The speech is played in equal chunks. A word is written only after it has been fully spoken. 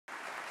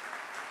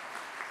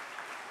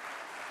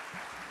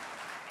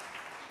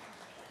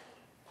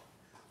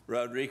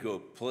Rodrigo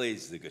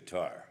plays the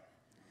guitar.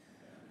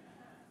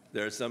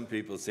 There are some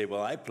people who say,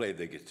 well, I play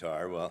the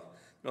guitar. Well,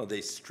 no,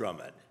 they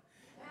strum it.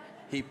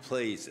 He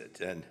plays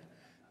it, and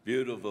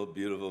beautiful,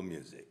 beautiful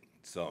music.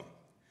 So,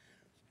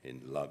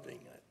 in loving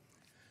it.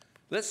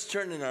 Let's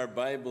turn in our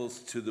Bibles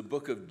to the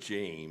book of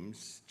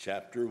James,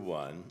 chapter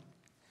 1.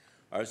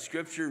 Our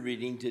scripture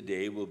reading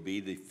today will be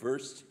the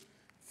first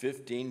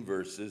 15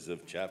 verses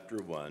of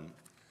chapter 1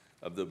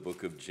 of the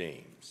book of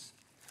James.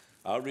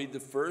 I'll read the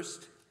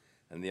first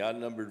and the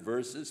odd-numbered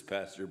verses.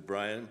 Pastor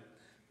Brian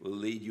will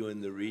lead you in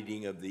the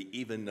reading of the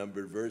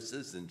even-numbered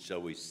verses, and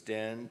shall we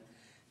stand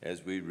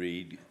as we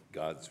read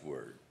God's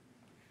word.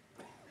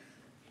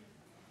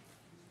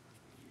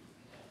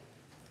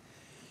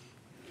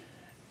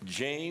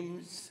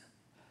 James,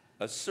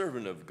 a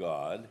servant of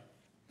God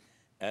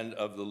and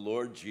of the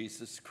Lord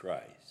Jesus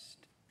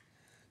Christ,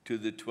 to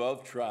the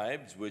 12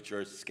 tribes which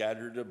are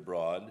scattered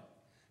abroad,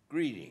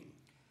 greeting.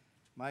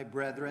 My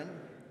brethren,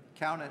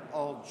 count it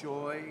all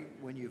joy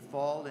when you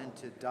fall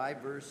into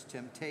diverse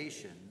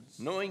temptations,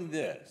 knowing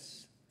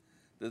this,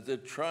 that the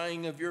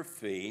trying of your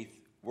faith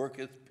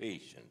worketh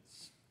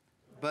patience.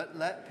 But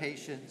let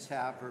patience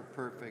have her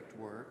perfect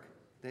work,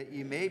 that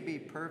ye may be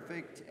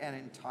perfect and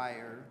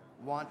entire,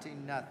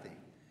 wanting nothing.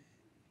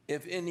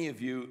 If any of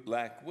you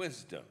lack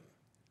wisdom,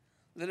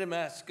 let him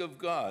ask of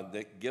God,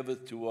 that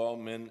giveth to all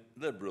men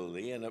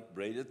liberally, and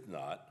upbraideth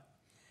not,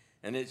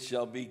 and it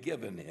shall be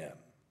given him.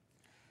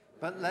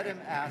 But let him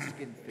ask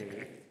in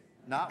faith,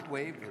 not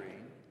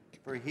wavering,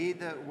 for he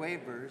that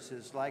wavers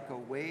is like a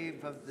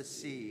wave of the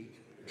sea,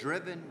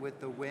 driven with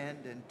the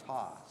wind and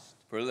tossed.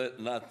 For let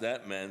not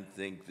that man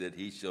think that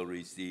he shall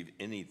receive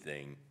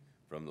anything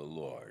from the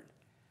Lord.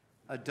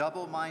 A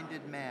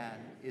double-minded man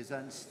is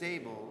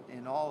unstable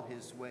in all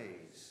his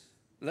ways.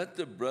 Let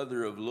the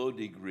brother of low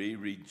degree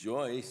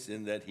rejoice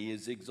in that he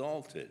is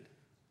exalted,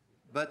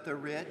 but the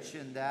rich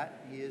in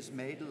that he is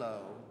made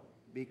low,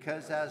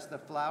 because as the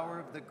flower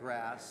of the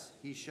grass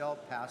he shall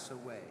pass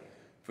away.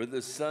 For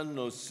the sun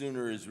no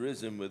sooner is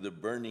risen with a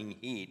burning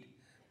heat,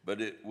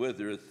 but it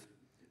withereth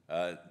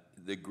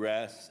the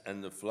grass,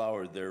 and the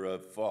flower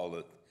thereof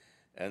falleth,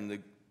 and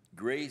the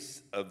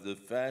grace of the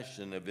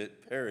fashion of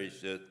it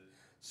perisheth.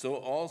 So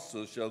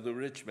also shall the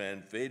rich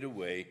man fade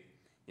away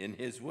in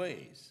his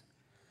ways.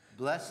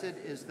 Blessed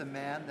is the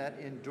man that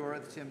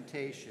endureth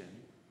temptation,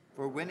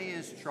 for when he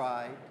is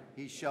tried,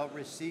 he shall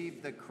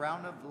receive the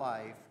crown of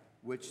life,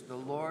 which the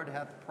Lord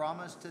hath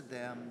promised to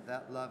them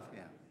that love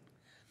him.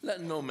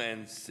 Let no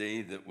man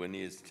say that when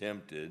he is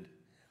tempted,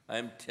 I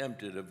am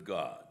tempted of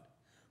God.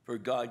 For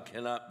God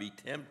cannot be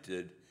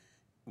tempted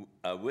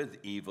with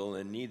evil,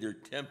 and neither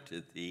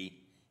tempteth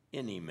he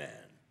any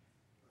man.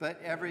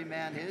 But every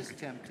man is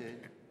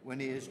tempted when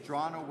he is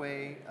drawn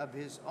away of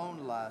his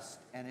own lust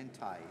and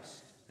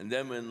enticed. And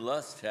then when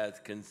lust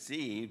hath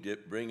conceived,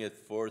 it bringeth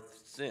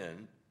forth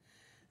sin,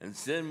 and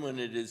sin, when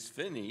it is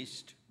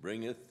finished,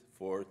 bringeth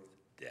forth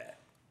death.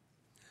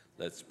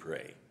 Let's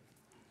pray.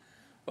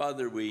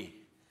 Father, we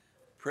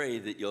pray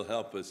that you'll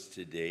help us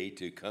today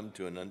to come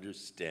to an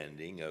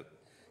understanding of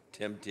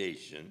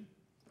temptation,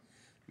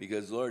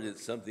 because, Lord,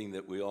 it's something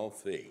that we all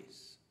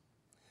face.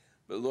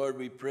 But, Lord,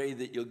 we pray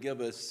that you'll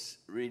give us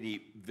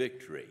really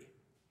victory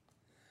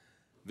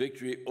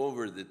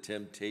over the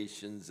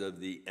temptations of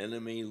the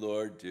enemy,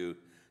 Lord, to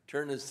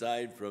turn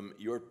aside from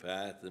your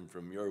path and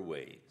from your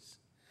ways.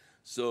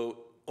 So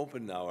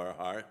open now our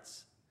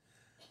hearts.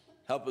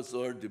 Help us,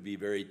 Lord, to be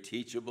very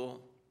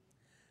teachable,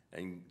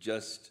 and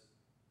just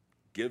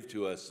give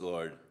to us,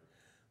 Lord,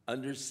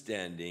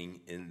 understanding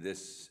in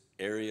this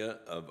area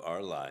of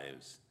our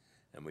lives.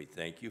 And we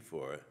thank you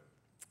for it.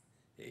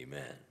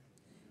 Amen.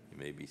 You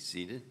may be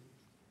seated.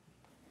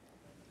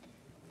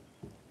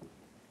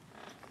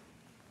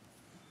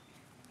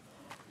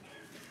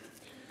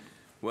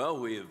 Well,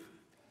 we have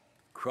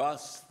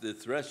crossed the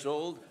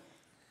threshold,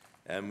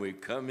 and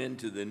we've come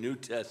into the New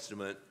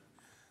Testament,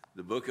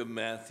 the book of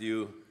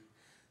Matthew,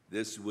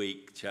 this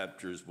week,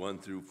 chapters 1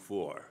 through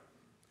 4.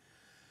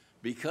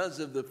 Because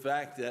of the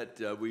fact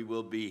that we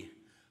will be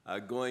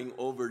going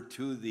over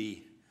to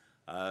the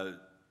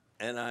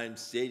Anaheim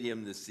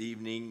Stadium this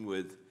evening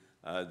with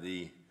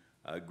the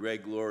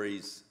Greg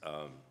Laurie's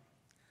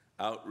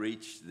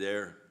outreach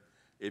there.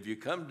 If you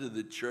come to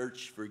the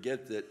church,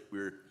 forget that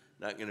we're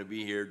not going to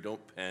be here.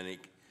 Don't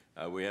panic.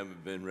 We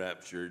haven't been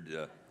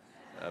raptured,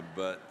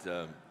 but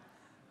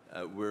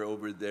we're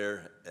over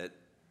there at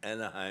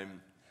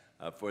Anaheim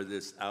for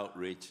this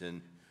outreach,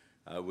 and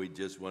we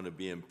just want to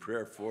be in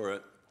prayer for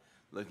it.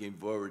 Looking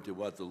forward to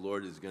what the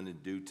Lord is going to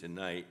do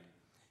tonight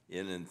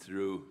in and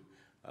through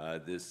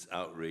this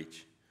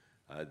outreach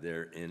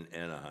there in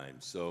Anaheim.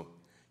 So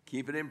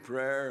keep it in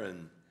prayer,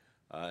 and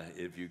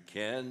if you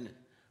can,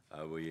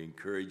 we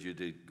encourage you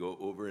to go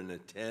over and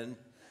attend.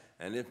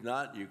 And if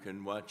not, you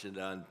can watch it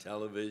on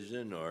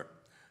television or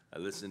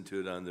listen to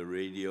it on the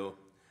radio.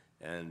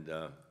 And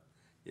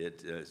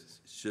it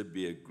should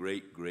be a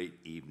great, great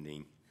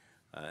evening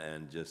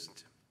and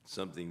just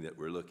something that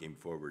we're looking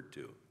forward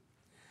to.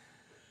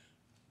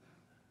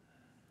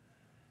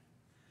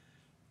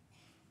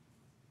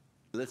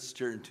 Let's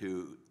turn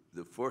to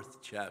the 4th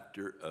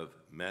chapter of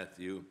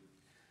Matthew,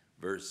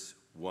 verse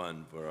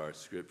 1 for our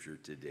scripture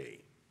today.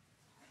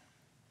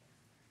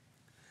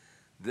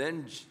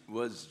 Then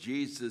was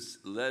Jesus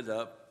led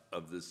up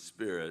of the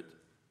Spirit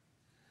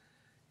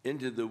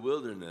into the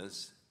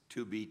wilderness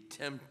to be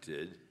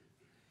tempted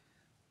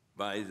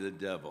by the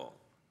devil.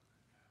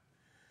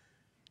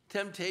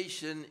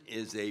 Temptation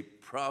is a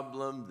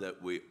problem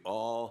that we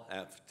all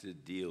have to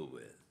deal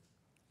with.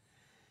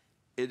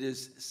 It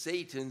is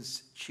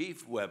Satan's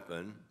chief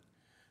weapon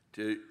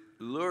to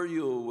lure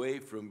you away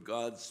from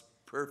God's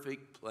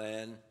perfect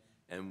plan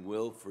and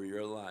will for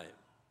your life.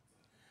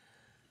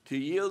 To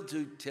yield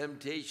to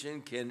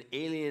temptation can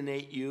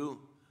alienate you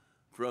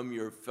from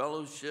your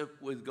fellowship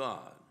with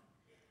God.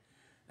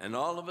 And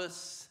all of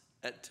us,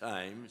 at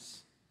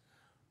times,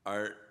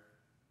 are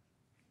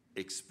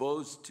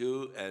exposed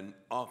to and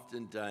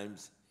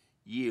oftentimes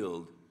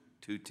yield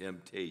to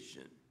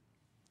temptation.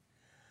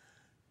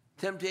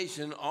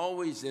 Temptation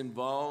always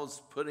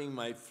involves putting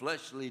my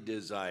fleshly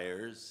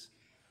desires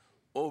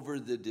over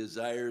the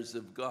desires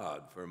of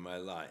God for my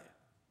life,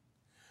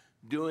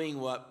 doing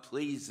what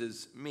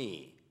pleases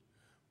me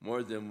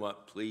more than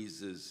what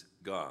pleases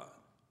God.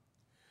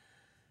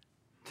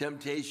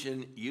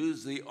 Temptation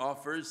usually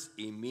offers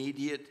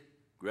immediate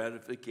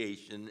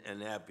gratification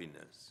and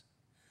happiness,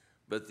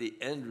 but the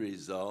end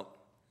result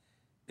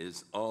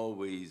is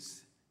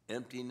always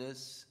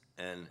emptiness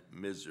and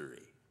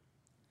misery.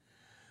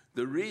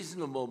 The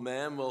reasonable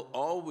man will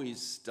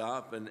always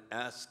stop and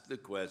ask the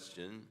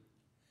question,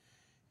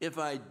 if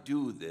I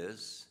do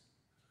this,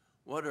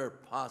 what are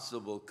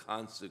possible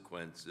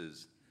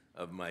consequences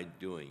of my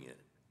doing it?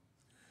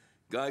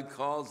 God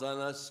calls on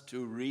us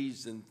to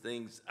reason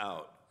things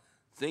out,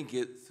 think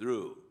it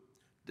through.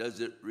 Does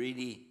it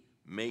really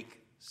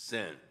make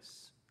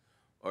sense?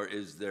 Or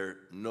is there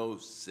no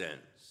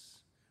sense,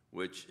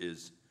 which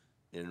is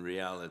in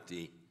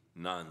reality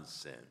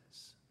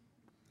nonsense?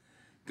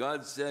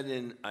 God said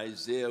in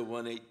Isaiah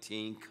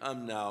 1:18,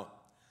 "Come now,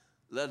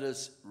 let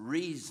us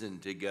reason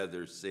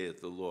together,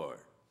 saith the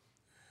Lord.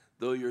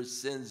 Though your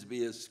sins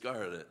be as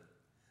scarlet,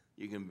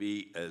 you can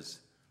be as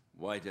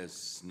white as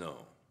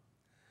snow."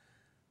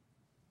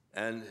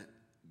 And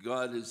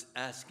God is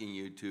asking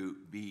you to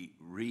be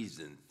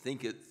reasoned,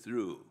 think it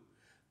through.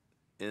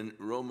 In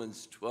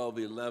Romans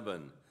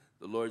 12:11,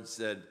 the Lord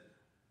said,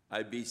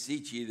 "I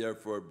beseech ye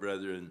therefore,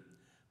 brethren,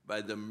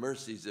 by the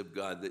mercies of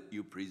God, that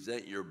you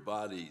present your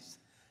bodies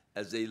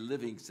as a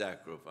living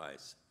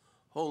sacrifice,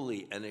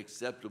 holy and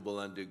acceptable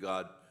unto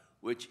God,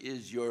 which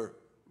is your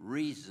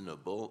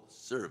reasonable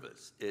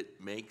service." It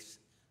makes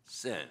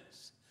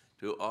sense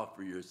to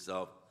offer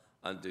yourself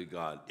unto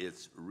God.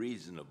 It's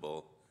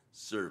reasonable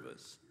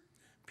service.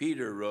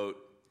 Peter wrote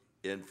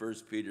in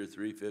 1 Peter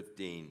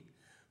 3:15,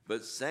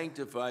 "But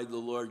sanctify the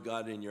Lord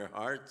God in your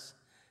hearts,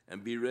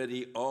 and be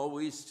ready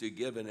always to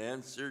give an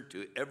answer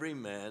to every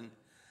man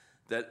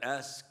that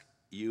asks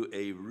you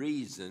a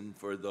reason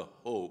for the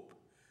hope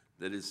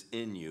that is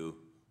in you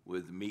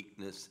with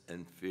meekness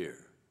and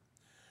fear."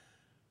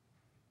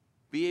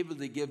 Be able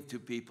to give to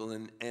people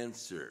an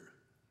answer.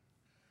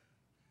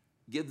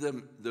 Give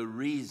them the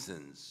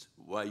reasons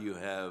why you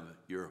have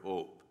your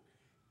hope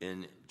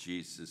in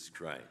Jesus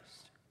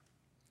Christ.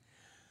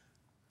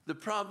 The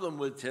problem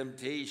with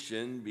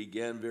temptation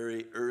began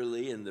very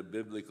early in the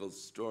biblical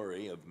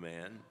story of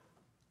man.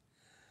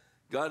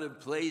 God had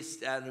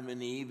placed Adam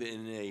and Eve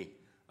in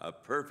a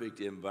perfect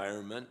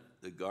environment,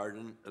 the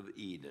Garden of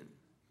Eden.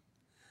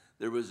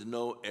 There was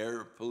no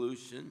air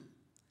pollution,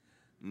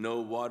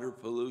 no water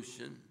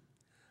pollution,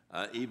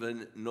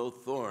 even no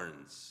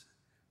thorns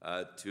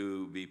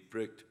to be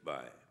pricked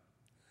by.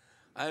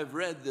 I have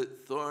read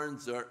that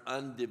thorns are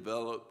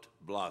undeveloped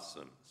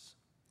blossoms.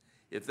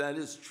 If that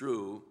is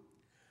true,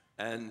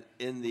 and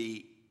in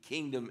the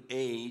kingdom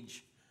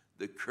age,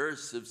 the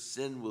curse of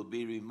sin will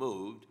be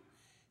removed,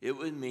 it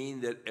would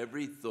mean that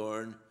every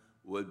thorn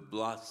would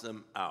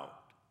blossom out.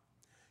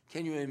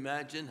 Can you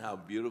imagine how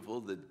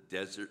beautiful the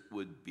desert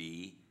would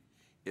be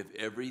if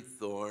every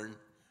thorn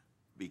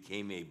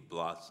became a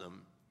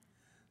blossom?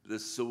 The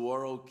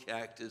saguaro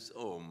cactus,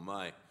 oh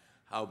my,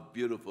 how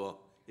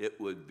beautiful it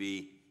would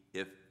be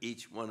if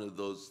each one of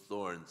those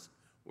thorns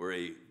were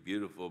a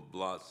beautiful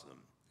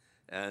blossom.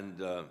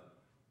 And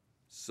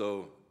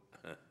so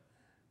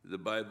the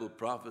Bible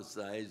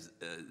prophesies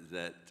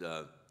that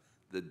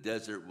the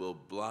desert will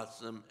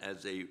blossom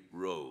as a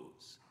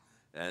rose.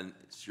 And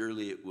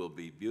surely it will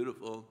be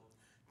beautiful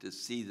to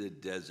see the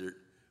desert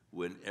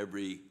when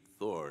every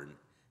thorn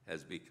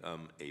has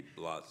become a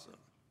blossom.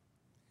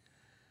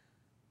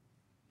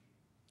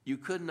 You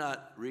could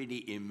not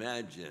really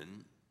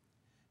imagine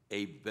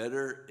a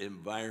better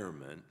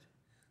environment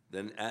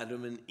than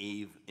Adam and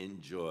Eve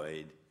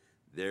enjoyed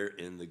there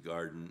in the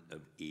Garden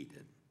of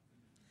Eden.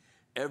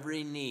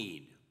 Every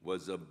need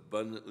was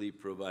abundantly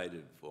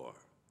provided for.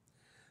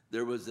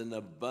 There was an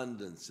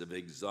abundance of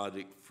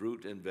exotic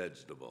fruit and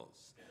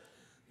vegetables.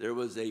 There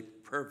was a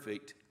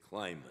perfect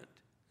climate.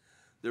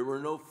 There were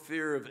no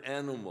fear of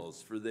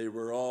animals, for they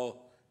were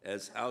all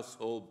as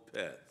household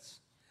pets.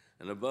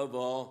 And above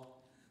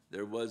all,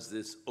 there was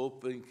this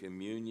open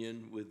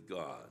communion with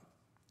God.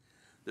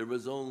 There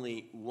was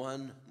only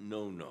one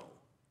no-no,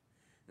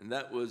 and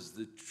that was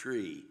the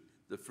tree,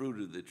 the fruit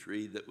of the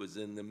tree that was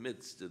in the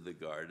midst of the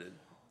garden.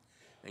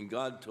 And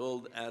God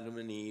told Adam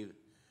and Eve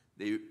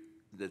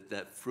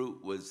that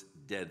fruit was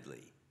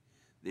deadly.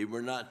 They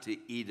were not to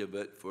eat of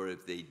it, for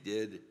if they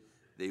did,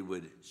 they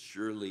would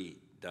surely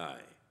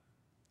die.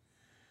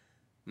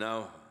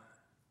 Now,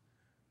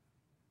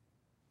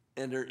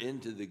 enter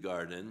into the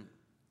garden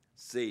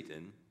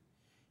Satan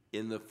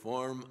in the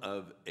form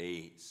of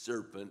a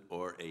serpent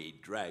or a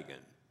dragon.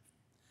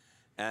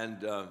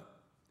 And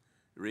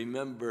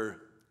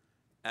remember,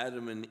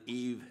 Adam and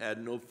Eve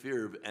had no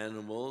fear of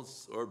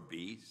animals or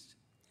beasts,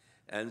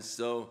 and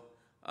so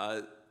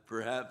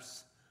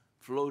perhaps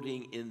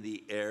floating in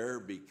the air,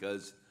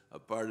 because a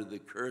part of the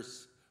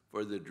curse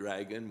for the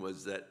dragon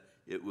was that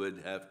it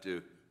would have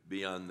to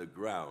be on the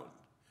ground.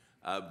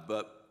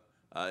 But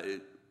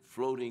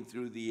floating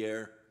through the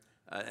air,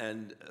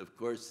 and of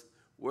course,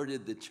 where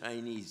did the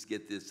Chinese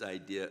get this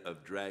idea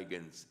of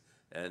dragons?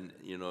 And,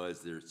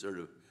 as they're sort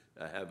of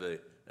have an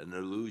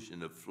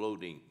illusion of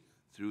floating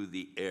through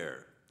the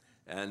air.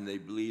 And they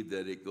believe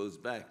that it goes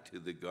back to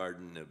the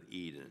Garden of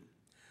Eden.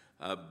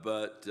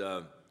 But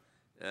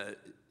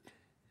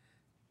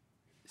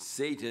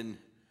Satan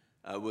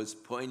was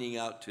pointing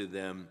out to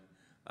them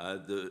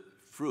the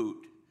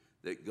fruit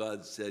that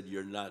God said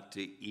you're not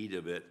to eat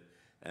of it,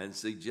 and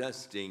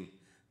suggesting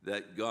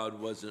that God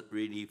wasn't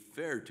really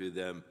fair to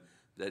them,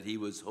 that he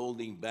was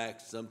holding back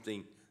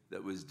something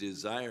that was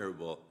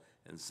desirable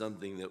and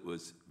something that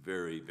was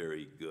very,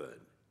 very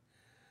good.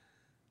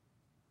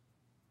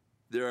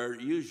 There are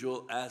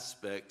usual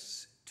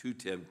aspects to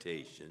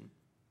temptation.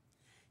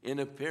 In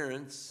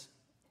appearance,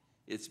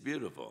 it's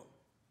beautiful.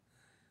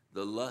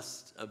 The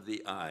lust of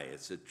the eye,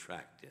 it's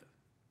attractive.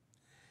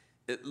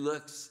 It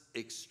looks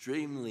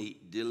extremely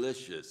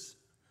delicious,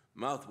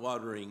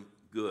 mouth-watering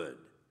good,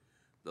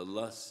 the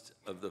lust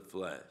of the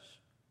flesh.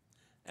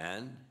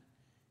 And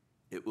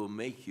it will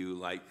make you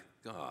like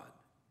God,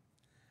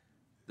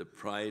 the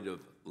pride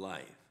of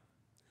life.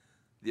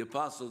 The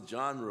Apostle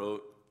John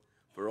wrote,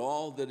 "For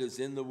all that is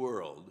in the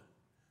world,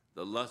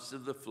 the lust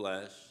of the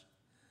flesh,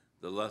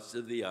 the lust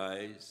of the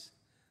eyes,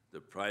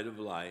 the pride of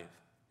life,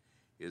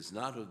 is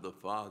not of the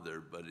Father,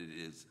 but it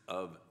is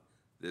of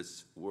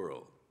this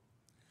world."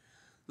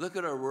 Look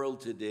at our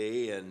world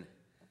today, and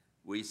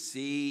we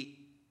see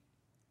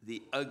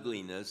the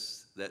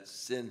ugliness that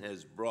sin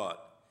has brought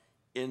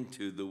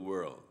into the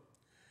world,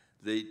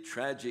 the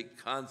tragic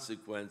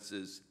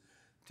consequences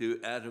to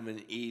Adam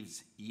and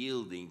Eve's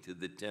yielding to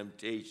the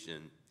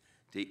temptation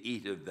to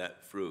eat of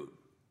that fruit.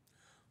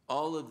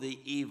 All of the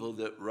evil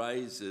that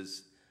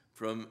rises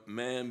from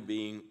man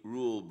being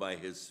ruled by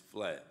his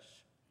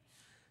flesh.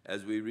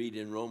 As we read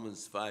in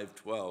Romans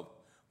 5:12,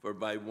 "For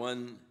by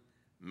one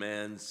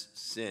man's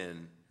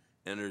sin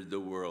entered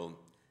the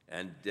world,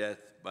 and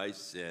death by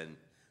sin,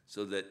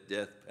 so that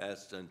death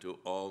passed unto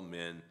all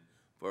men,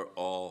 for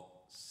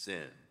all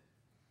sin."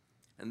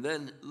 And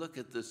then look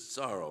at the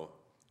sorrow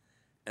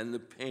and the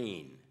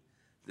pain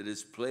that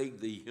has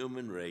plagued the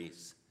human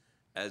race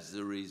as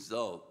the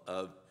result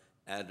of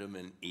Adam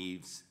and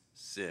Eve's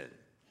sin.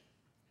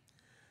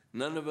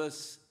 None of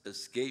us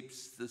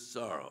escapes the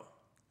sorrow.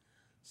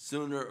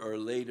 Sooner or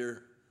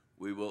later,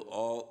 we will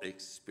all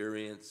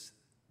experience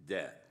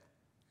death,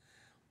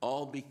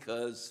 all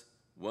because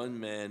one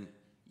man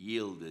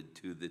yielded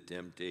to the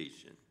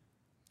temptation.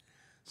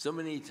 So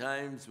many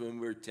times when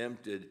we're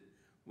tempted,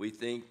 we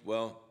think,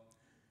 well,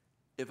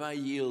 if I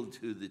yield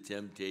to the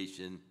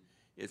temptation,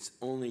 it's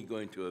only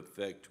going to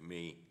affect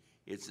me.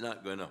 It's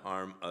not going to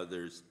harm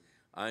others.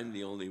 I'm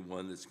the only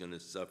one that's going to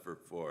suffer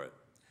for it.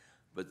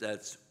 But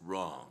that's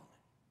wrong.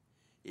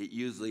 It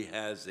usually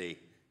has a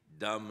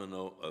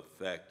domino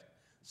effect,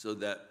 so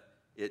that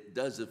it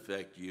does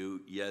affect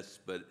you, yes,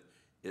 but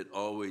it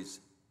always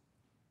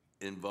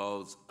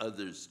involves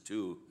others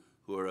too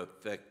who are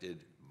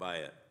affected by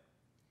it.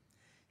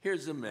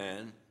 Here's a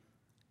man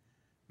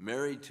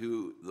married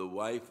to the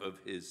wife of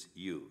his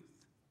youth.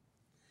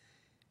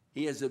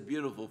 He has a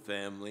beautiful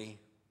family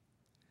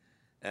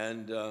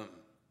and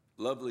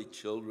lovely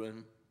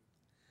children,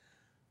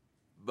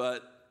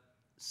 but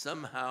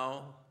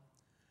somehow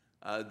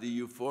the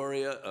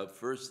euphoria of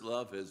first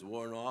love has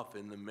worn off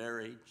in the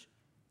marriage,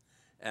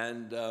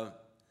 and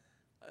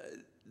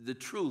the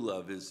true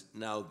love is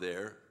now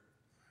there,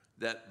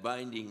 that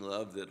binding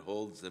love that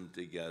holds them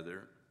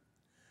together.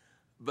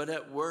 But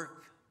at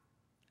work,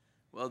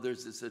 well,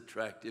 there's this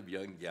attractive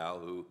young gal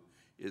who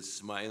is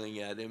smiling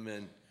at him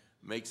and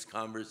makes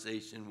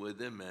conversation with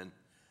him, and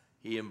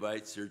he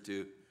invites her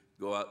to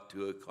go out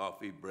to a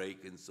coffee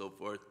break and so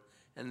forth,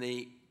 and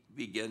they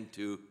begin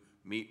to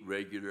meet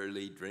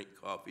regularly, drink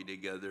coffee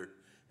together,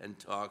 and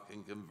talk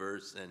and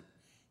converse, and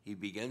he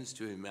begins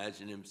to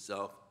imagine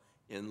himself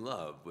in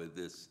love with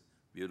this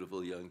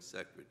beautiful young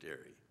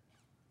secretary.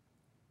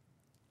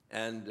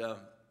 And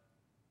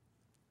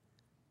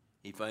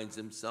he finds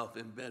himself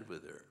in bed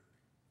with her.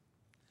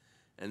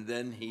 And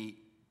then he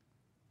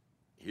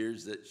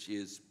hears that she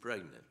is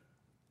pregnant.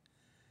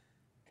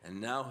 And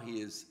now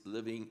he is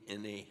living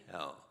in a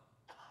hell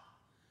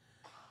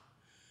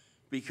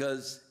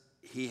because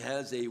he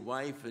has a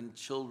wife and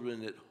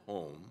children at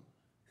home,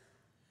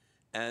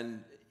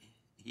 and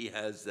he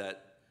has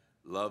that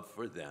love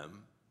for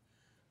them,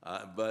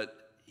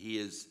 but he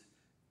is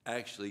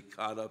actually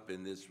caught up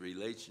in this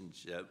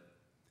relationship,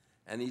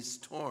 and he's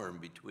torn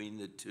between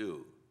the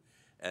two,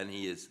 and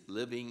he is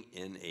living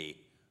in a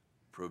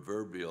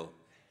proverbial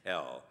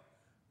hell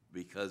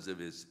because of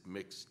his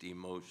mixed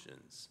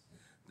emotions.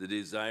 The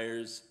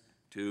desires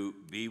to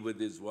be with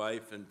his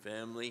wife and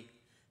family,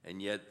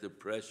 and yet the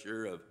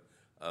pressure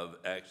of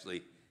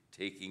actually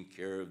taking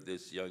care of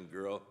this young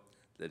girl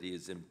that he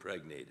has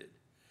impregnated.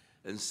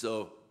 And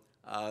so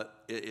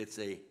it's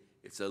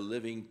a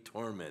living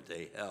torment,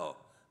 a hell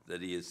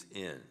that he is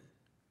in.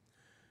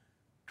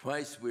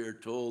 Twice we are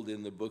told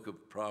in the book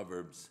of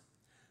Proverbs,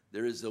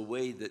 there is a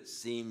way that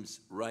seems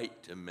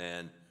right to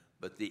man,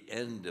 but the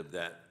end of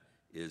that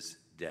is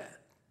death.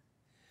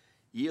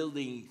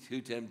 Yielding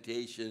to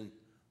temptation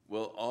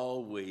will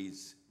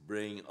always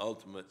bring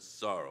ultimate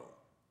sorrow.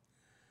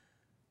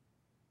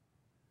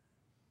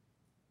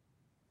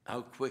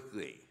 How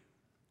quickly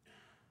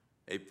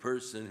a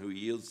person who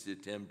yields to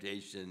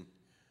temptation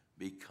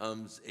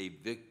becomes a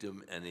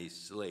victim and a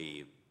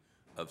slave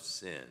of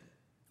sin.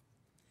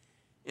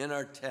 In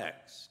our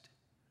text,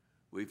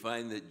 we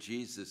find that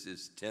Jesus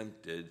is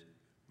tempted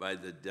by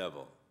the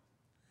devil.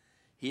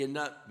 He had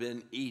not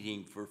been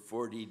eating for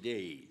 40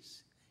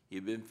 days. He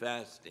had been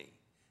fasting,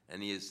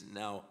 and he is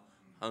now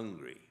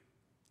hungry.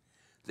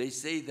 They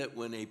say that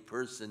when a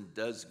person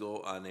does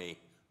go on a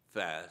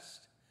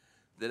fast,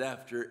 that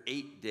after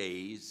 8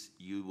 days,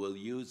 you will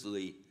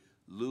usually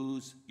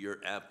lose your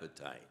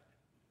appetite.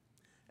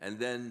 And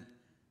then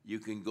you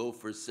can go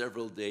for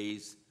several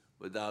days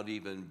without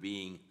even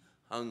being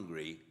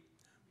hungry.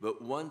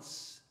 But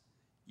once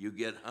you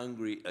get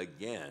hungry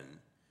again,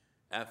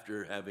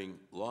 after having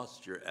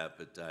lost your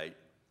appetite,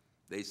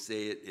 they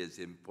say it is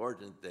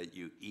important that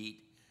you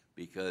eat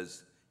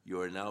because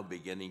you are now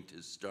beginning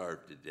to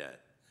starve to death.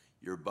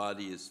 Your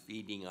body is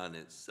feeding on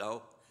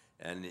itself,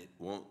 and it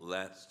won't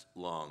last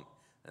long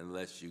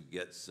unless you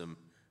get some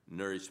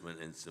nourishment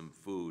and some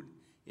food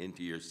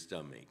into your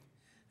stomach.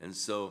 And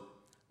so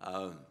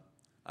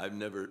I've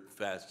never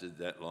fasted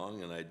that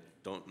long, and I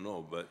don't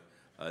know, but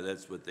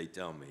that's what they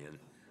tell me.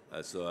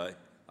 And so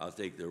I'll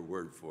take their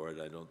word for it.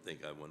 I don't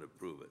think I want to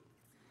prove it.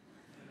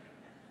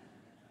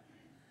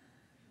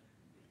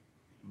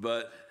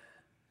 But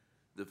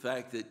the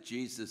fact that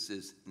Jesus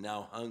is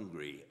now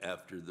hungry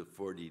after the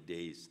 40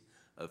 days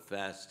of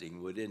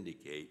fasting would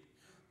indicate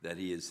that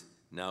he is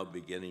now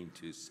beginning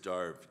to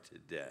starve to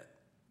death.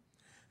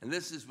 And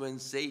this is when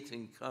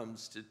Satan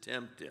comes to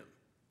tempt him.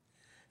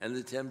 And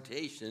the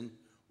temptation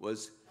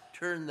was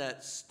turn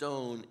that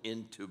stone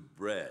into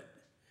bread,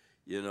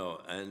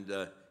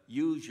 and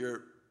use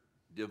your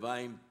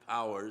divine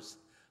powers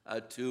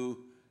to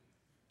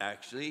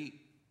actually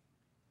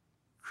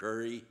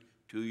curry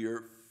to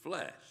your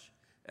flesh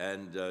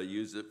and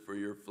use it for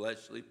your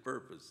fleshly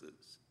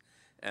purposes.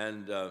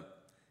 And,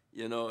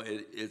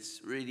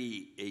 it's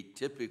really a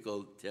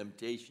typical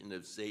temptation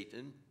of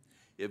Satan.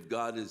 If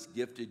God has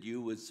gifted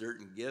you with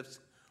certain gifts,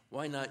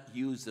 why not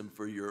use them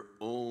for your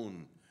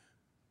own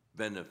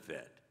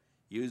benefit?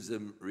 Use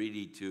them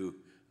really to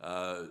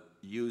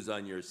use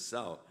on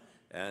yourself,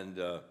 and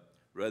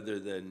rather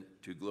than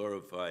to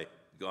glorify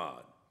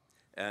God,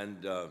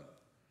 and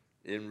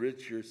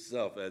enrich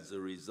yourself as a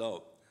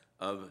result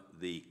of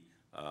the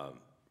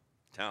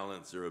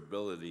talents or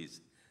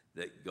abilities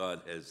that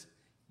God has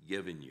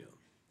given you.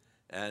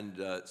 And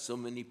so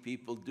many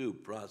people do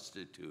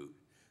prostitute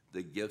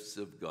the gifts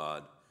of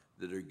God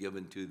that are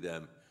given to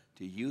them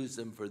to use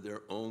them for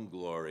their own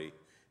glory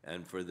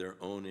and for their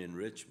own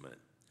enrichment.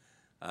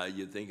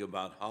 You think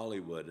about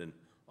Hollywood and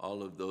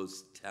all of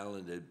those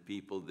talented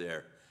people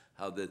there,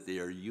 how that they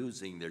are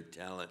using their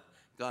talent,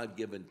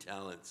 God-given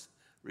talents,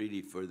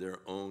 really for their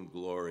own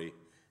glory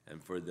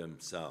and for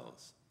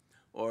themselves.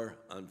 Or,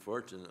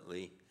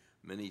 unfortunately,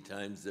 many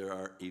times there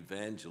are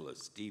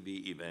evangelists,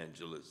 TV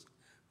evangelists,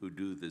 who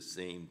do the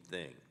same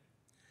thing.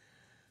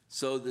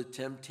 So the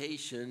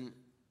temptation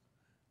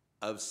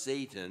of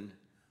Satan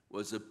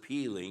was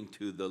appealing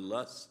to the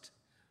lust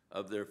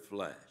of their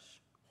flesh.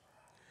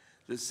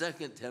 The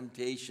second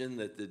temptation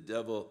that the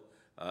devil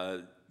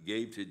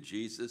gave to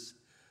Jesus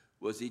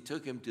was he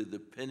took him to the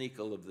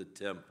pinnacle of the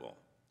temple.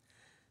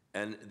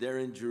 And there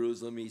in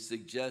Jerusalem, he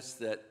suggests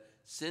that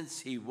since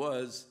he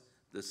was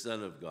the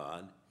Son of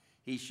God,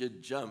 he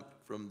should jump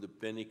from the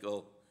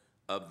pinnacle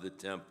of the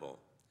temple.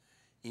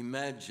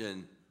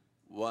 Imagine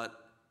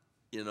what,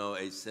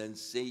 a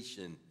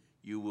sensation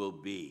you will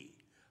be.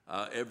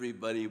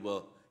 Everybody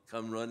will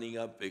come running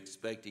up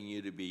expecting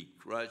you to be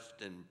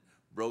crushed and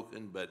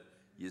broken, but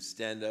you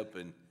stand up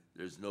and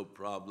there's no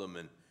problem,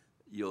 and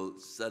you'll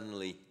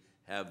suddenly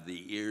have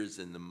the ears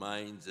and the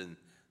minds and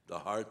the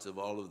hearts of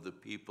all of the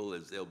people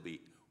as they'll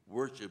be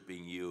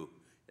worshiping you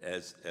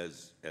as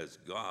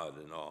God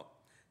and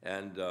all.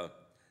 And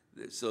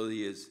so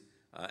he is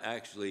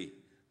actually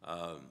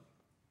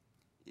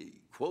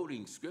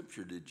quoting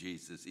scripture to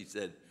Jesus. He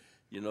said,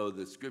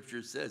 the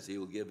scripture says he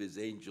will give his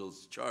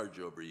angels charge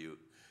over you.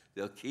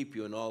 They'll keep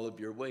you in all of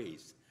your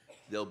ways.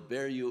 They'll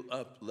bear you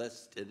up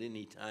lest at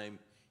any time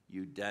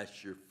you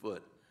dash your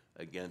foot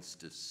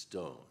against a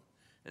stone.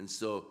 And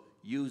so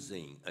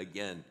using,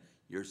 again,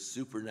 your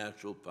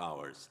supernatural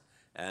powers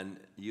and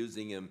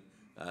using them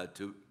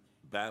to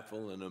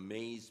baffle and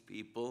amaze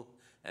people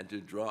and to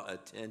draw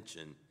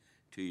attention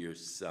to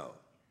yourself.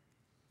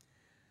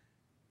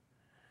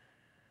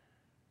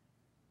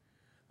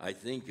 I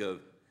think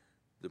of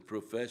the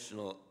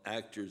professional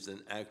actors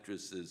and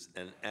actresses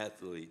and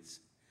athletes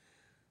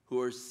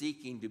who are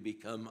seeking to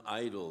become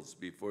idols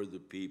before the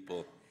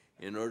people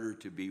in order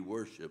to be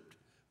worshiped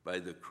by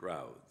the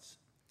crowds.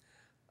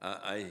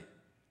 I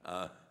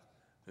love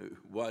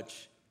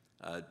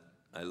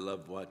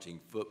watching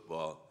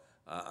football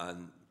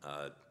on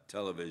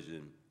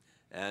television,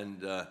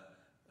 and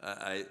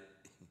I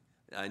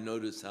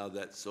notice how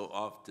that so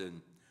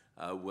often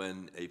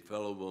when a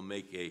fellow will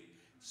make a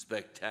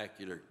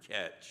spectacular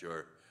catch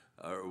or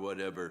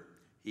whatever,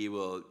 he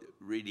will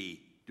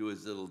really do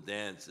his little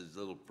dance, his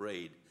little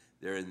parade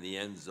there in the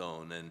end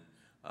zone, and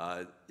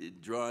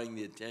drawing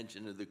the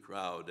attention of the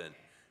crowd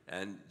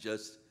and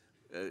just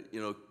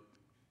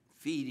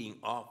feeding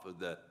off of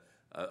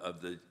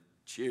the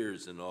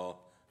cheers and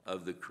all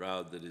of the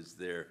crowd that is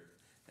there,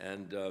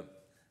 and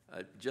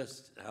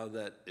just how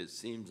that it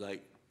seems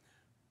like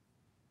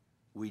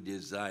we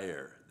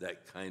desire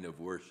that kind of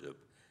worship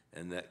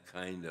and that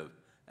kind of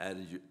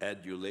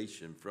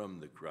adulation from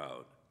the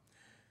crowd.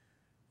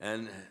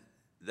 And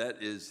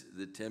that is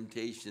the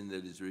temptation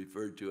that is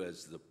referred to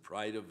as the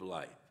pride of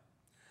life,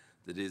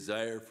 the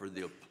desire for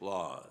the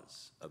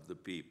applause of the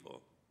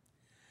people.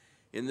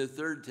 In the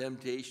third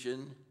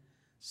temptation,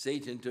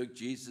 Satan took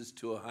Jesus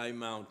to a high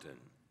mountain.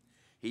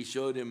 He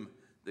showed him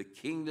the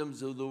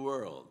kingdoms of the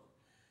world,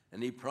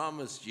 and he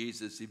promised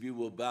Jesus, if you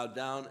will bow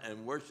down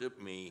and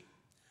worship me,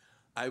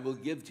 I will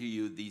give to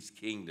you these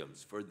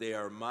kingdoms, for they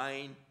are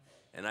mine,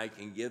 and I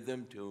can give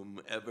them to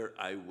whomever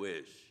I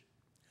wish.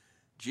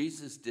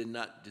 Jesus did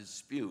not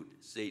dispute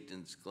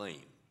Satan's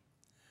claim,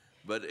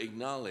 but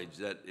acknowledged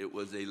that it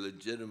was a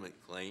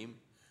legitimate claim,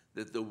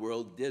 that the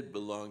world did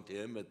belong to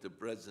him at the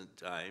present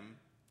time,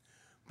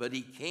 but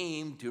he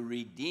came to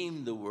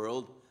redeem the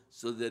world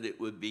so that it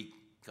would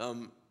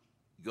become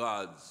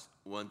God's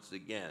once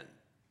again.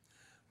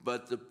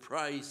 But the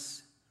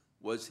price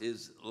was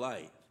his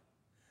life.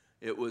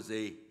 It was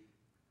an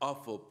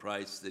awful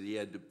price that he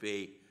had to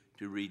pay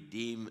to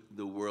redeem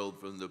the world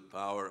from the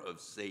power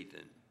of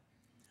Satan.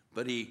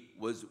 But he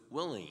was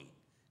willing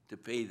to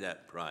pay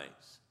that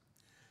price.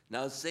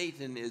 Now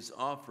Satan is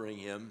offering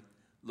him,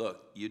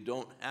 look, you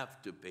don't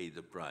have to pay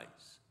the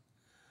price.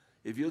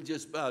 If you'll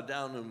just bow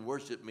down and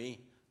worship me,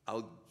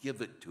 I'll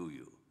give it to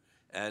you.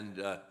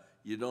 And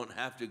you don't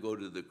have to go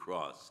to the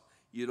cross.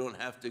 You don't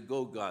have to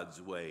go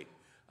God's way.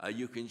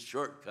 You can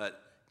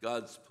shortcut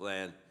God's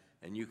plan,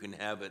 and you can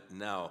have it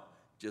now.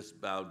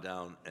 Just bow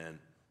down and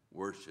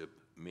worship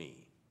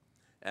me.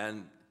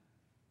 And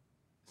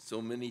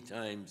so many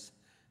times,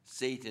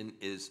 Satan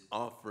is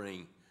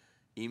offering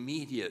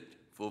immediate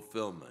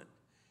fulfillment,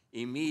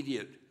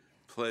 immediate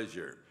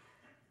pleasure.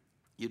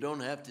 You don't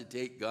have to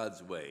take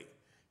God's way.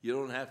 You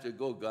don't have to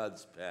go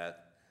God's path.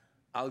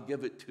 I'll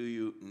give it to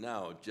you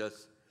now.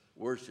 Just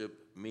worship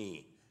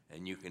me,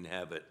 and you can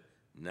have it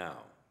now.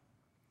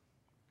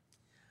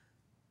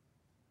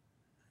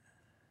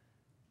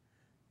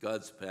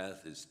 God's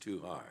path is too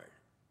hard.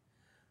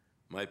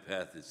 My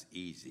path is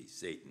easy,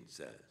 Satan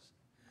says.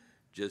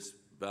 Just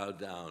bow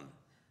down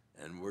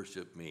and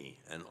worship me,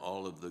 and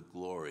all of the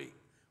glory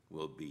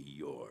will be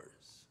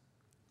yours.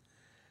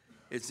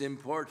 It's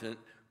important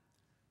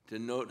to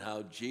note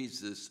how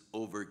Jesus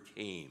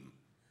overcame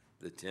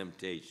the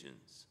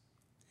temptations.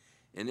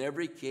 In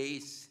every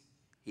case,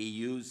 he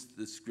used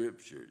the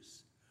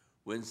scriptures.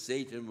 When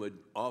Satan would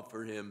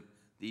offer him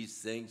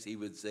these things, he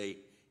would say,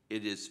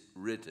 "It is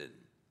written,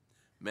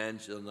 man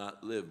shall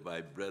not live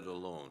by bread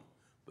alone,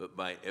 but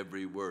by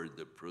every word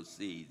that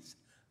proceeds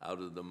out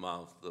of the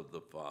mouth of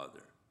the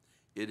Father.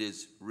 It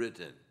is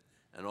written."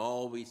 And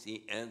always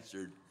he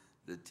answered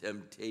the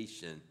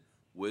temptation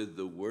with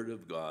the word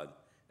of God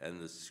and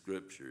the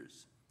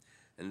scriptures.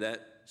 And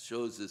that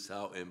shows us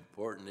how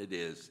important it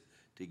is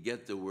to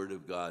get the word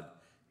of God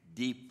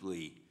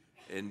deeply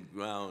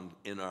engrounded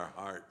in our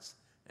hearts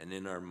and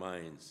in our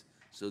minds,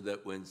 so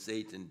that when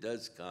Satan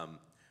does come,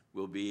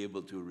 we'll be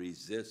able to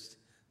resist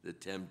the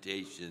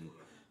temptation,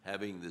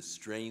 having the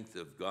strength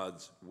of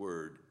God's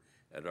word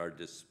at our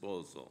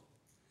disposal.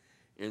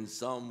 In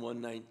Psalm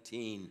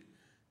 119,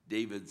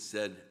 David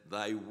said,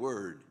 "Thy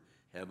word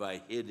have I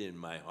hid in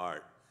my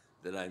heart,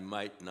 that I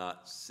might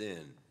not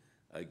sin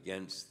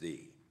against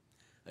thee."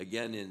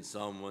 Again in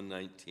Psalm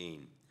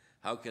 119,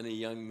 how can a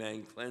young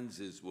man cleanse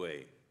his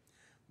way?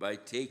 By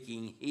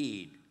taking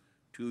heed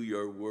to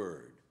your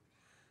word.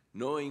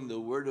 Knowing the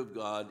word of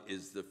God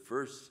is the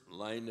first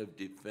line of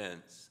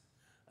defense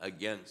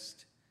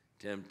against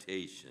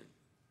temptation.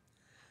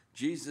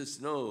 Jesus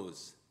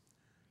knows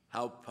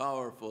how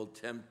powerful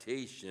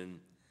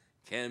temptation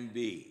can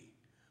be.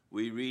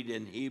 We read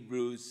in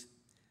Hebrews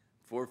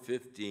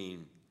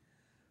 4:15,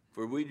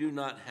 "For we do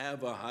not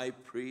have a high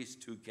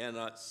priest who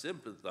cannot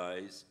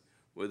sympathize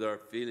with our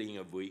feeling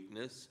of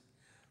weakness,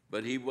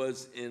 but he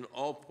was in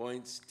all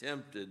points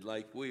tempted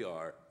like we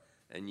are,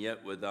 and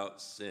yet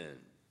without sin.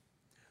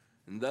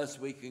 And thus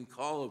we can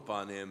call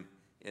upon him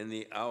in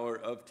the hour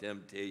of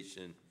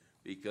temptation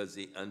because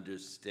he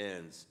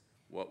understands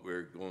what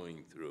we're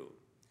going through."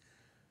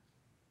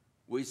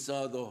 We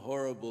saw the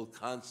horrible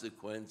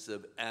consequence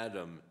of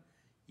Adam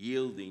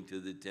yielding to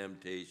the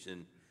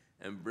temptation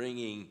and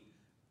bringing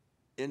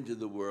into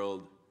the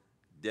world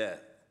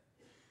death.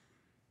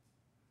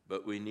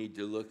 But we need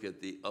to look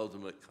at the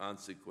ultimate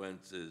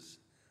consequences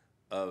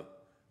of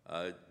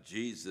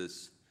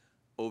Jesus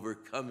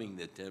overcoming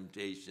the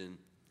temptation,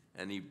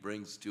 and he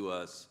brings to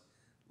us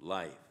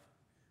life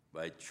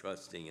by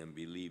trusting and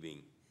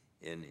believing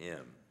in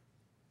him.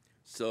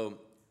 So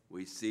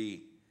we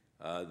see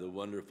the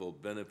wonderful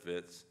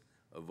benefits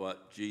of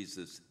what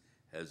Jesus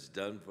has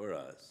done for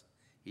us.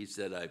 He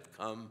said, "I've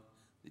come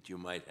that you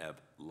might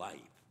have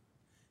life,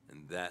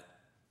 and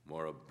that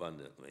more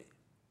abundantly."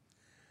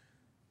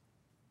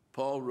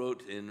 Paul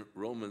wrote in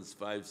Romans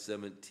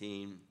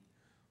 5:17,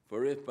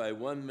 "For if by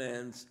one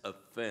man's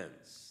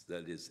offense,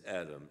 that is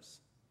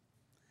Adam's,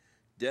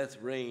 death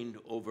reigned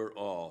over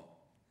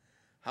all,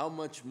 how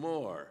much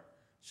more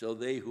shall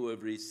they who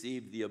have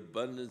received the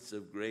abundance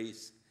of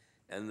grace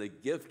and the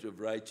gift of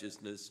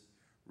righteousness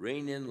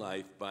reign in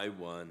life by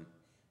one,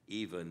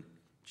 even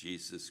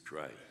Jesus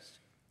Christ?"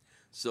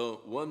 So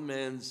one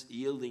man's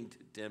yielding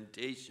to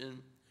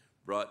temptation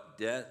brought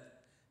death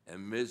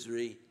and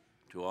misery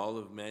to all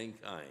of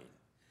mankind.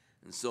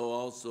 And so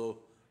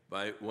also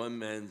by one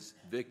man's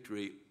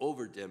victory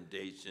over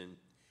temptation,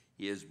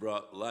 he has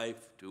brought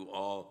life to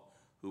all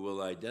who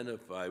will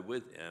identify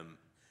with him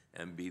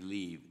and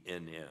believe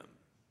in him.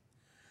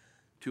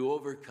 To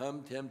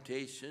overcome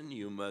temptation,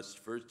 you must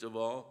first of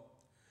all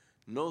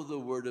know the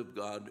Word of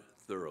God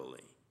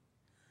thoroughly.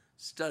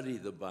 Study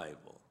the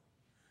Bible.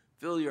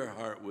 Fill your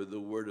heart with the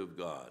Word of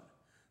God.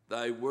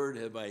 "Thy word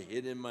have I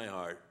hid in my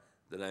heart,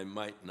 that I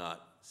might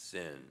not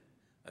sin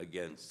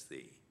against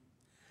thee."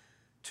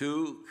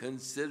 2,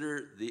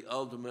 consider the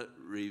ultimate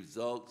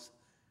results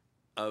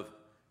of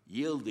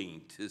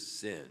yielding to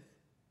sin.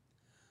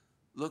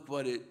 Look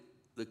what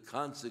the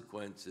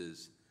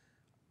consequences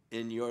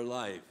in your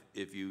life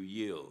if you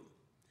yield.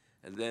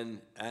 And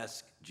then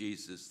ask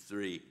Jesus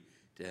 3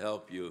 to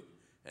help you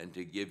and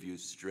to give you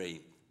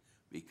strength,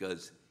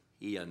 because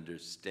he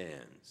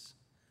understands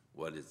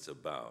what it's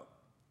about.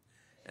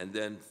 And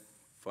then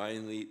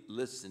finally,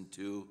 listen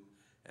to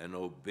and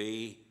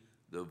obey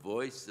the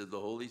voice of the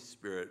Holy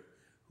Spirit,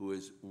 who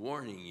is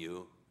warning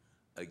you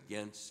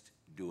against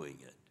doing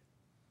it.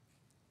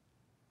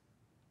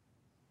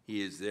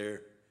 He is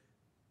there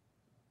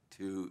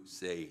to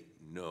say,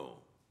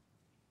 "No,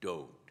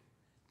 don't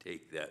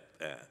take that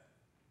path."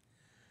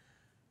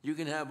 You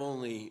can have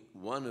only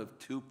one of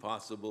two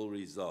possible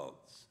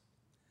results: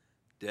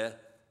 death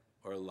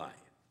or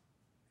life.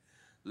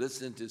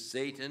 Listen to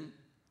Satan,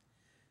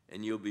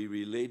 and you'll be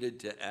related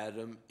to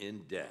Adam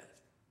in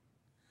death.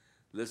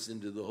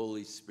 Listen to the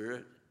Holy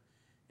Spirit,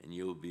 and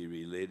you'll be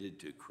related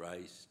to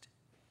Christ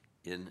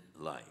in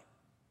life.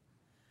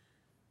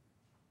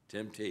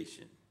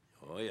 Temptation,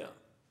 oh yeah.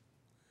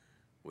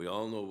 We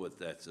all know what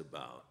that's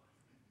about.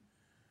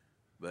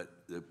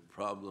 But the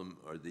problem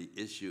or the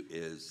issue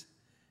is,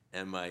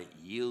 am I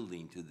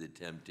yielding to the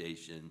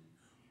temptation,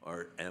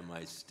 or am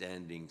I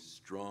standing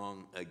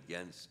strong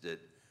against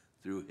it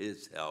through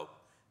his help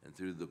and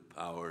through the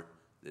power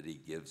that he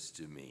gives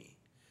to me?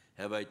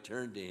 Have I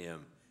turned to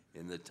him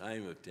in the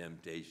time of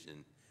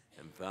temptation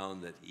and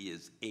found that he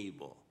is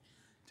able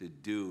to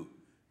do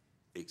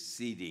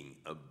exceeding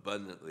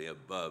abundantly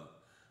above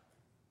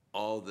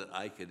all that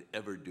I could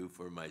ever do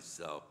for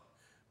myself,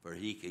 for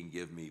he can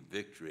give me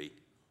victory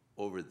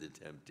over the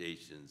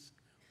temptations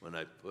when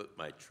I put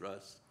my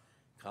trust,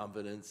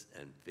 confidence,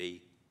 and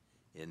faith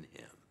in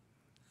him.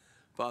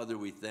 Father,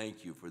 we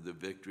thank you for the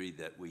victory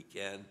that we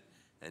can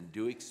and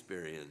do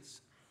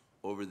experience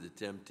over the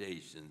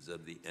temptations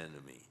of the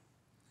enemy.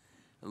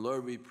 And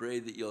Lord, we pray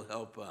that you'll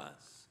help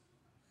us,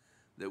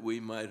 that we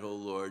might, oh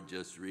Lord,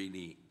 just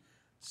really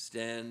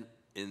stand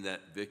in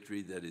that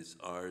victory that is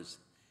ours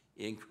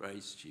in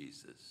Christ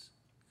Jesus.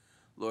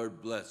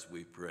 Lord, bless,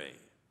 we pray.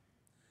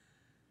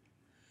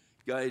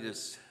 Guide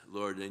us,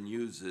 Lord, and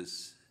use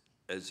us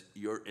as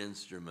your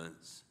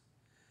instruments.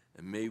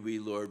 And may we,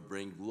 Lord,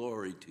 bring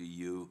glory to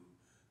you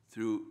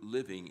through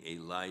living a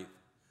life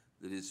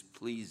that is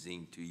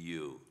pleasing to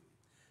you.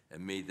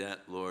 And may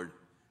that, Lord,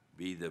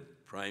 be the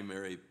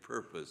primary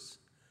purpose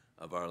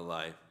of our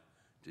life,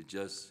 to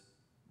just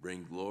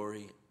bring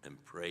glory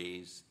and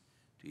praise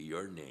to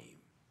your name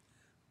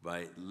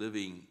by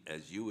living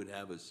as you would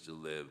have us to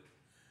live,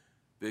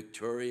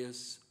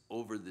 victorious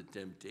over the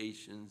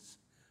temptations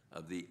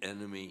of the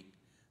enemy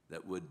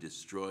that would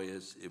destroy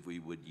us if we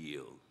would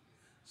yield.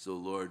 So,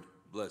 Lord,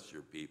 bless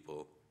your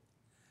people.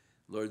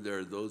 Lord, there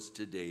are those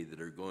today that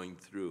are going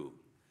through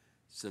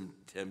some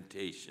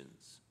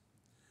temptations,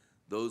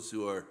 those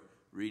who are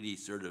really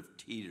sort of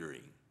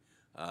teetering,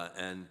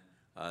 and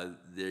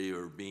they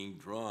are being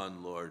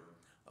drawn, Lord,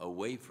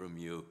 away from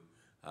you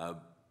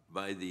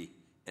by the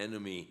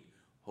enemy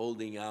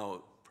holding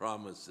out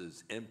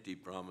promises, empty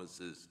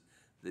promises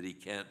that he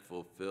can't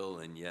fulfill,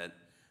 and yet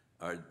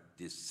are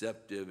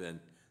deceptive, and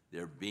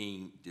they're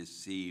being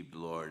deceived,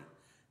 Lord,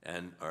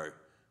 and are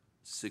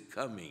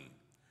succumbing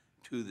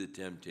to the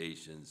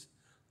temptations.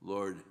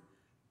 Lord,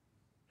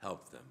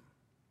 help them.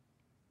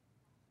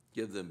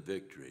 Give them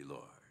victory,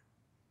 Lord.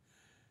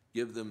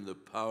 Give them the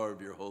power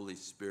of your Holy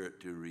Spirit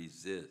to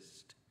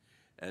resist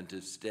and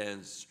to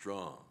stand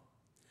strong.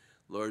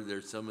 Lord,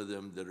 there's some of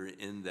them that are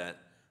in that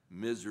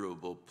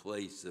miserable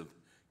place of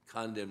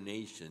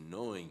condemnation,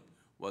 knowing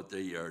what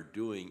they are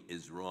doing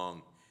is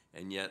wrong,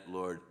 and yet,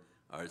 Lord,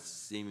 are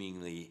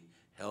seemingly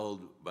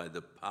held by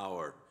the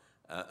power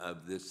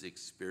of this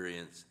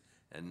experience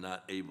and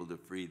not able to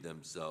free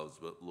themselves.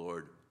 But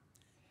Lord,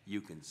 you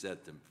can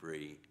set them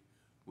free.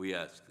 We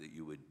ask that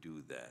you would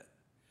do that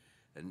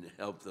and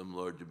help them,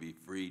 Lord, to be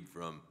freed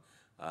from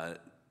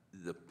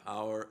the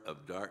power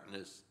of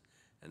darkness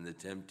and the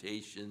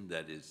temptation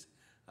that is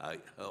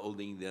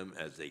holding them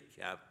as a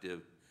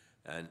captive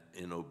and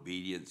in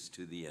obedience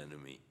to the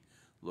enemy.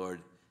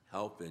 Lord,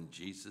 help in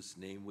Jesus'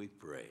 name we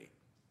pray.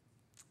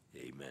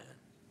 Amen.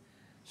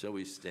 Shall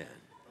we stand?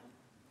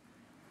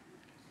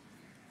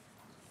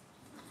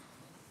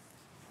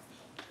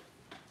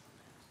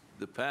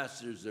 The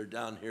pastors are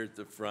down here at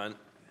the front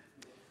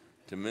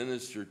to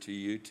minister to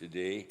you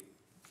today.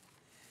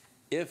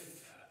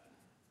 If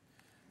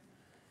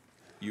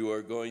you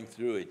are going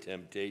through a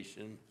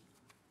temptation,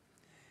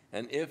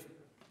 and if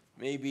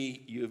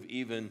maybe you've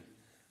even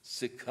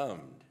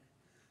succumbed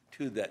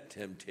to that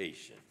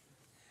temptation,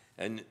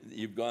 and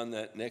you've gone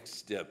that next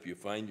step, you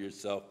find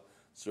yourself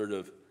sort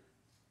of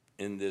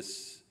in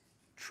this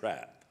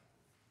trap,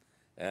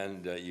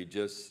 and you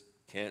just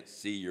can't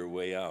see your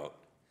way out,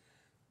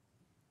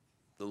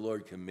 the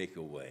Lord can make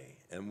a way,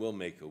 and will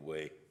make a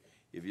way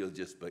if you'll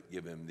just but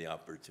give him the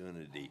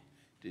opportunity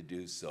to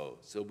do so.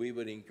 So we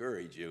would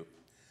encourage you,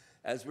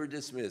 as we're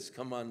dismissed,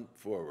 come on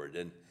forward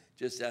and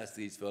just ask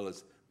these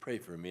fellows, pray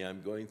for me.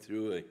 I'm going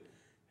through a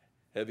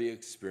heavy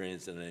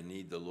experience and I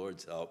need the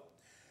Lord's help.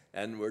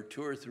 And where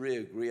two or three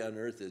agree on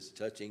earth is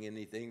touching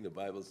anything, the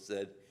Bible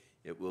said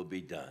it will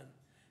be done.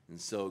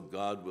 And so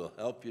God will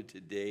help you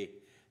today,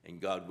 and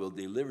God will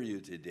deliver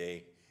you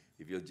today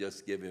if you'll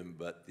just give him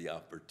but the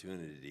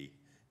opportunity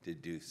to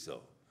do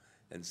so.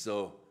 And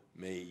so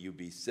may you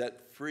be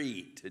set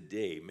free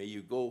today. May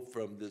you go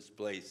from this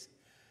place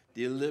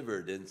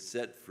delivered and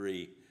set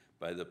free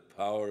by the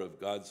power of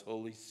God's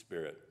Holy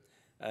Spirit,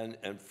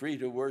 and free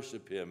to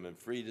worship him and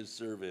free to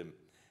serve him,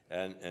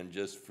 and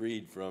just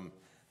freed from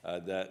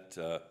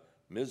that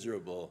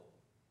miserable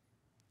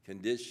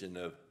condition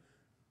of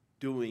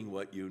doing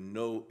what you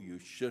know you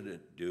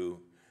shouldn't do,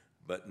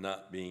 but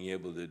not being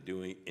able to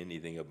do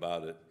anything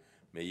about it.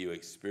 May you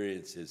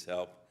experience his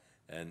help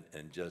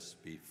and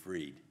just be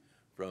freed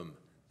from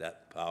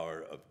that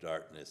power of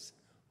darkness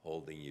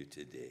holding you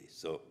today.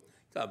 So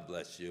God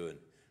bless you and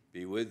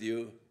be with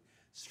you,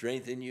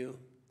 strengthen you,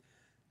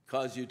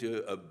 cause you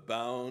to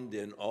abound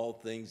in all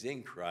things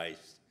in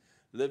Christ,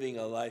 living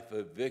a life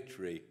of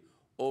victory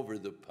over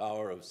the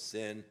power of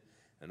sin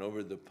and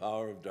over the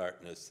power of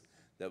darkness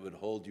that would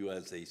hold you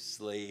as a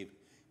slave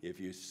if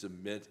you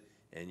submit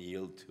and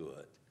yield to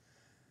it.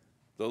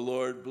 The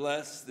Lord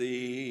bless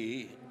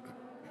thee,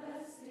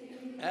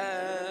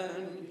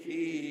 and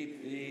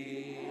keep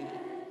thee.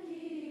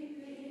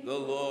 The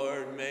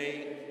Lord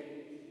make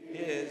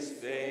his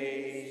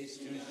face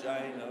to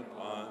shine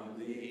upon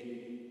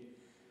thee,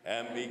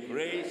 and be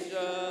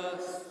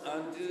gracious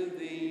unto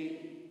thee,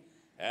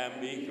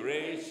 and be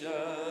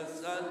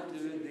gracious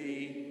unto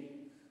thee.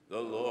 The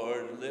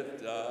Lord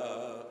lift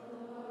up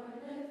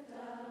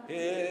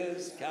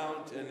his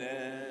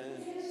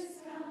countenance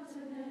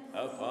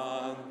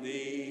upon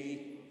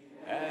thee,